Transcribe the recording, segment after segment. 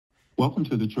Welcome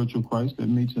to the Church of Christ that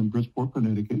meets in Bridgeport,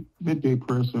 Connecticut, midday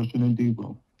prayer session and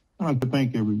Devo. I'd like to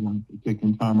thank everyone for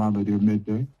taking time out of their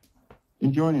midday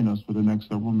and joining us for the next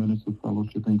several minutes of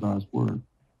fellowship in God's Word.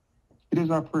 It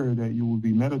is our prayer that you will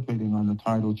be meditating on the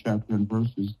title, chapter, and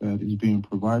verses that is being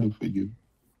provided for you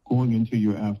going into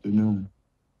your afternoon.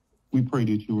 We pray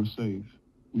that you are safe.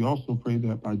 We also pray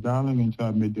that by dialing into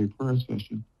our midday prayer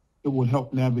session, it will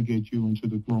help navigate you into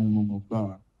the throne room of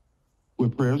God, where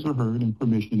prayers are heard and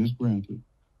permission is granted.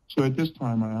 So at this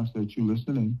time, I ask that you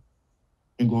listen in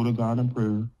and go to God in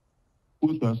prayer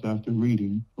with us after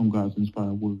reading from God's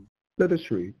inspired word. Let us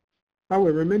read.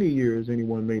 However many years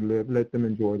anyone may live, let them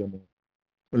enjoy them all.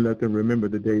 And let them remember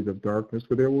the days of darkness,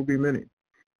 for there will be many.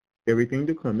 Everything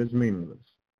to come is meaningless.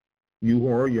 You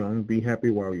who are young, be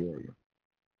happy while you are young.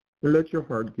 And let your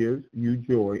heart give you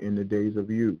joy in the days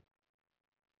of youth.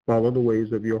 Follow the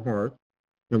ways of your heart,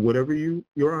 and whatever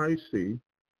your eyes see,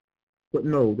 but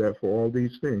know that for all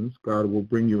these things, God will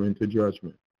bring you into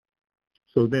judgment.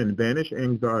 So then, banish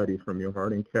anxiety from your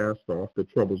heart and cast off the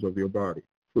troubles of your body,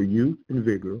 for youth and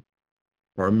vigor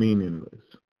are meaningless.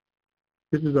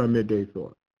 This is our midday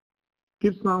thought.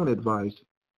 Give sound advice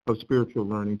of spiritual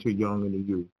learning to young and the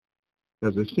youth.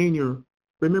 As a senior,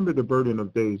 remember the burden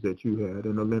of days that you had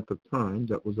and the length of time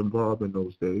that was involved in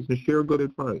those days, and share good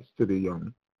advice to the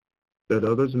young. Let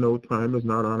others know time is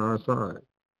not on our side.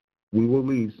 We will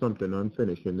leave something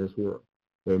unfinished in this world.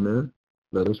 Amen.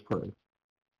 Let us pray.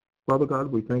 Father God,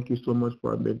 we thank you so much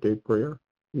for our midday prayer.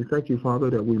 We thank you, Father,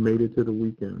 that we made it to the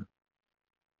weekend.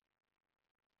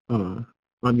 On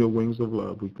your wings of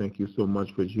love, we thank you so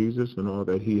much for Jesus and all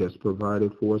that he has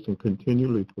provided for us and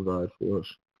continually provide for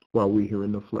us while we're here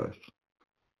in the flesh.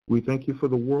 We thank you for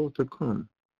the world to come,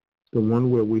 the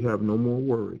one where we have no more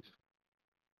worries.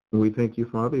 And we thank you,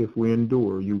 Father, if we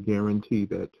endure, you guarantee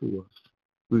that to us.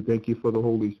 We thank you for the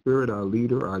Holy Spirit, our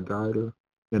leader, our guider,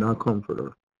 and our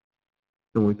comforter.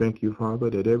 And we thank you, Father,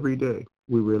 that every day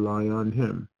we rely on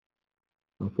him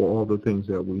for all the things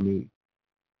that we need.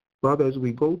 Father, as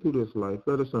we go through this life,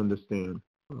 let us understand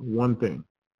one thing,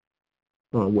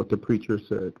 what the preacher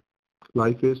said.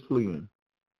 Life is fleeting.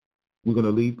 We're going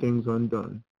to leave things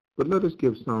undone. But let us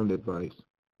give sound advice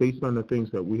based on the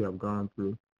things that we have gone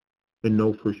through and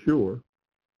know for sure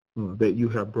that you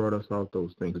have brought us out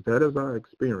those things. That is our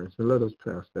experience, and let us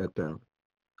pass that down.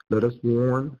 Let us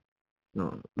warn,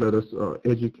 let us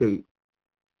educate,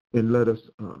 and let us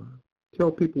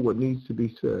tell people what needs to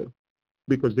be said,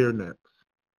 because they're next.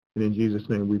 And in Jesus'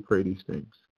 name we pray these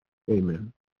things.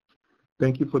 Amen.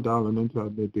 Thank you for dialing into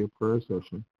our midday prayer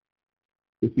session.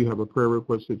 If you have a prayer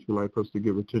request that you'd like us to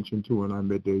give attention to in our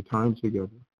midday time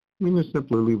together, you can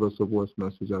simply leave us a voice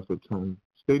message after the tone,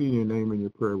 stating your name and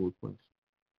your prayer request,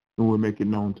 and we'll make it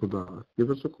known to God. Give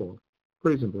us a call.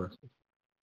 Praise and blessings.